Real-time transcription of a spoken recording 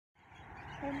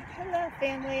Hello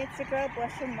family, it's your girl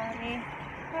Blussian Mommy.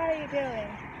 How are you doing?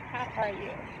 How are you?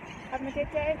 Having a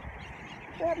good day?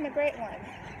 We're having a great one.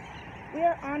 We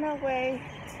are on our way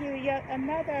to yet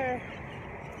another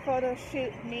photo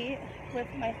shoot meet with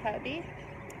my hubby.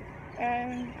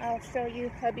 And I'll show you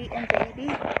hubby and baby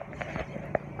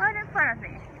right in front of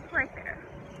me, right there.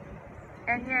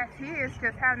 And yes, he is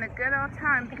just having a good old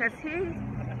time because he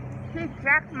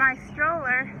jacked my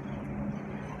stroller.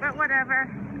 But whatever,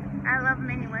 I love him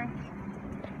anyway.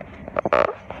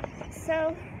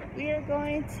 So we are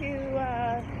going to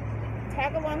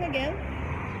tag along again,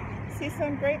 see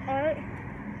some great art,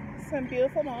 some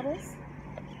beautiful models,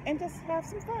 and just have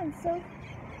some fun. So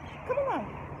come along,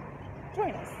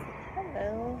 join us.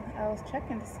 Hello, I was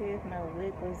checking to see if my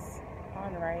wig was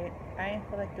on right. I didn't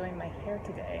feel like doing my hair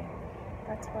today.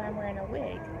 That's why I'm wearing a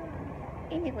wig.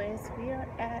 Anyways, we are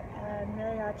at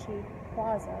Mariachi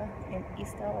Plaza in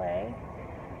East LA.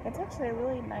 It's actually a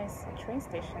really nice train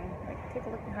station. Like, take a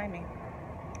look behind me.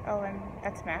 Oh, and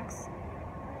that's Max.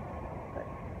 But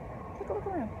take a look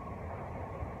around.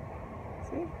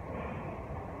 See?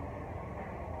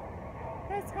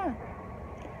 Nice, huh?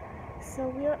 So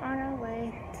we are on our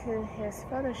way to his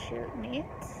photo shoot meet.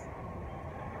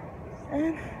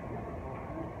 And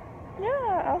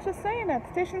yeah, I was just saying that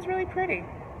the station's really pretty.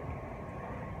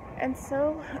 And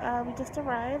so we just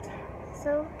arrived.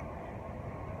 So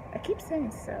I keep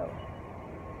saying so.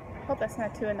 Hope that's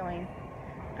not too annoying.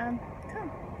 Come,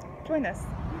 join us.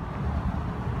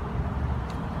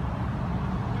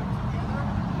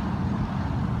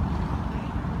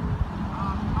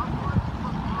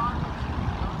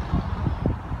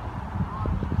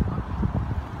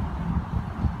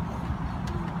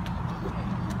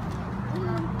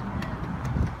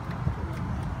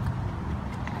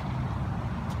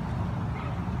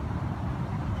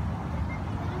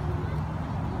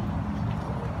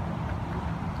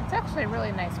 It's actually a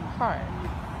really nice park.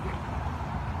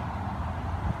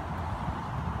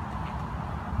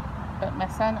 But my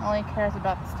son only cares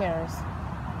about the stairs.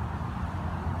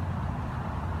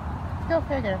 Go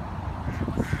figure.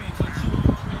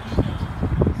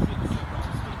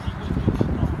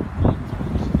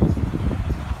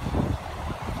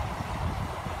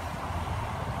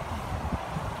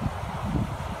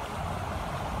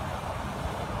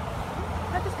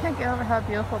 I just can't get over how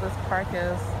beautiful this park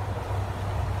is.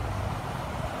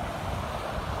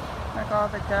 Like all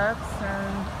the ducks,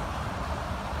 and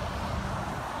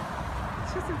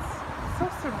it's so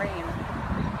serene,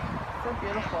 so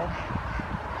beautiful.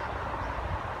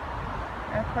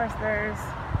 And of course there's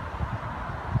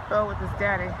Bo with his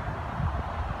daddy.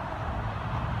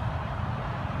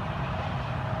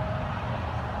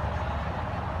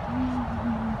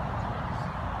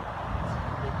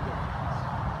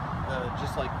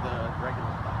 Just like the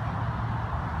regular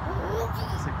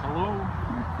Say hello.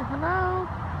 Say hello.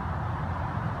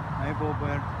 Hi,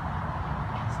 Bobber.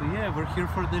 So yeah, we're here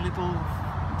for the little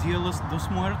Dia dos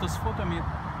Muertos photo meet.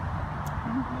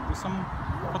 Do some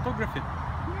photography.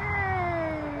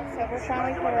 Yay! So we're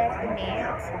finally here at the meet,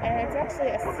 and it's actually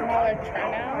a smaller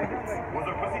turnout.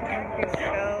 You can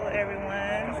show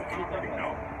everyone.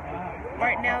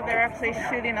 Right now they're actually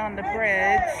shooting on the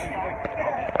bridge.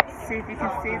 See if you can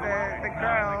see the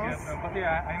girls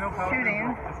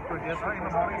shooting.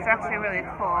 It's actually really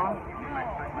cool.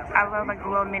 I love like a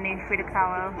little mini Frida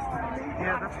Kahlo.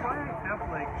 Yeah, that's why I have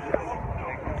like this.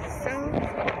 So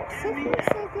far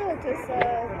so good. Just a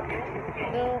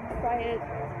little quiet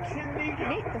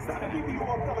meet this time.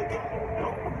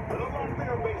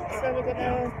 So we're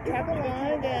gonna tag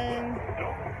along and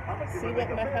see what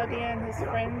my hubby and his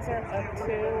friends are up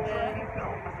to, and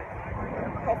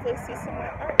hopefully see some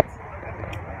more art.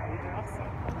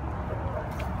 Awesome.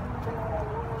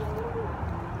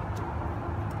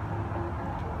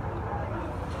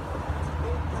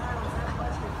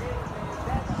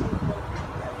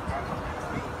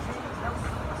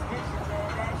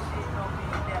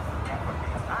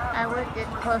 I would get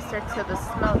closer to the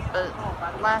smoke, but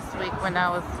last week when I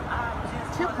was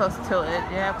too close to it,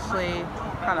 it actually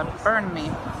kind of burned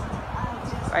me,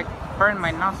 like burned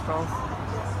my nostrils.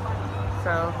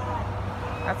 So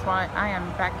that's why I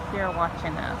am back here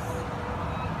watching this.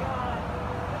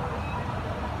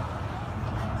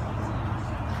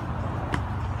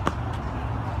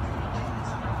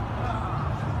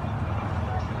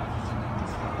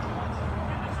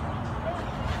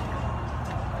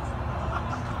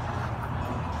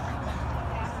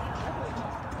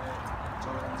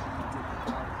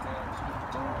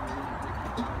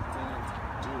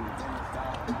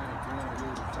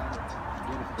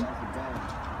 Get a body bag.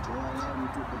 Go ahead and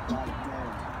get the body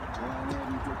bag. Go ahead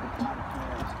and get the body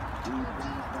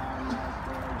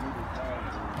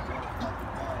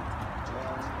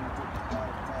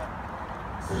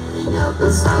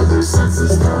It's how their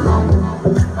senses turn on.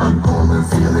 I'm home and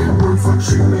feeling word for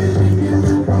cheating in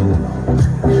the room.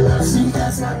 Relaxing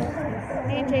as I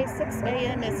DJ 6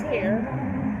 a.m. is here,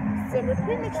 so we're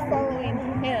pretty much following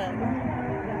him,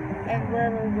 and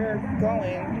wherever we're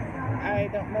going, I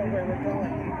don't know where we're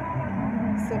going.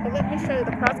 So, but let me show you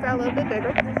the cross got a little bit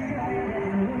bigger.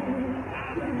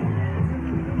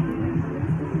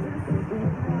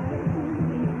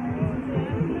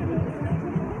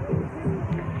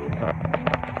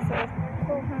 So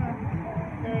cool, huh?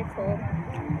 Very cool.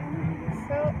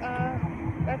 So,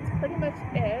 that's pretty much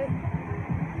it.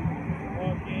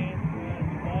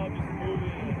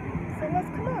 So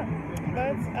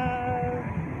let's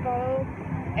follow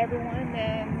everyone,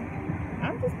 and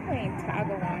I'm just playing tag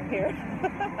along here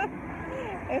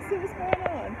and see what's going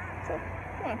on. So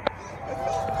come on.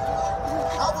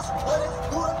 I was running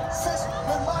through the fish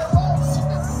with my balls.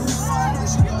 There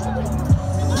she go.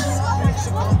 There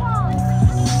she go.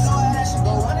 There she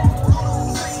go. Running through the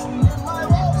fish with my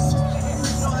balls.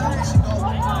 There she go.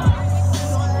 There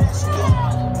she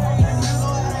go.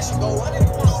 There she go. Running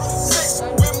through the fish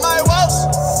with my balls.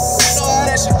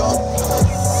 There she go.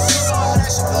 There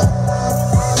she go.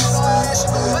 There she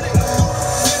go. Running through the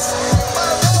fish with my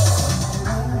balls.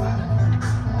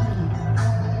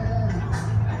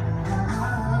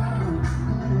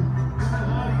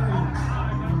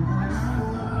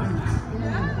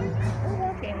 We're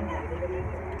walking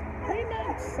pretty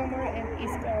much somewhere in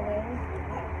East LA.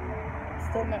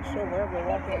 Still not sure where we're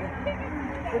walking.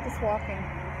 We're just walking.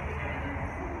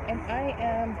 And I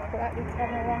am gladly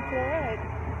coming along for the ride.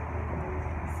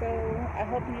 So I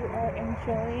hope you are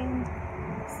enjoying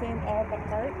seeing all the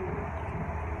art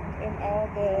and all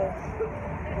the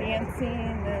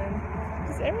dancing and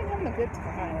just everyone having a good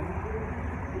time.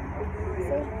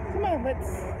 So come on,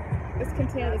 let's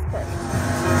continue this party.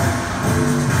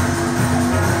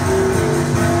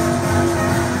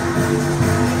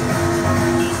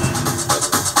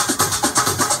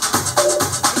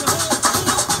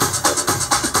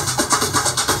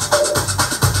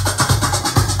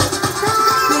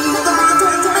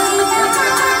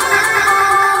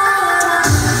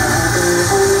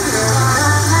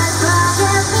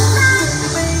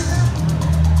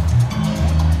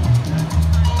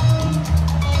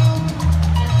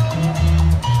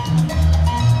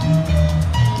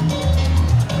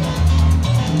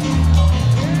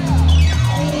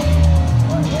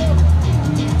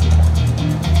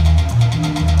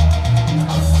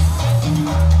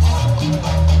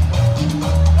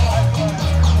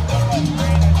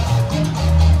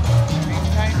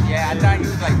 I thought he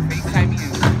was like FaceTiming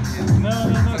and No.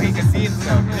 so he could see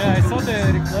himself. Yeah, I saw the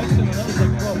reflection and I was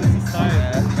like, whoa, this is tight.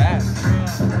 Yeah, that's bad.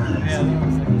 Yeah, that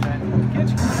was like giant. Can't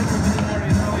you find a bit more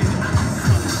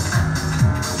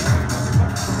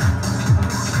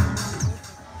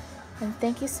in And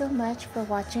thank you so much for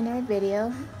watching our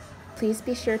video. Please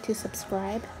be sure to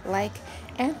subscribe, like,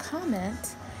 and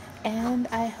comment. And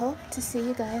I hope to see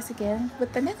you guys again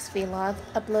with the next vlog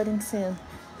uploading soon.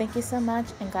 Thank you so much,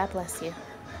 and God bless you.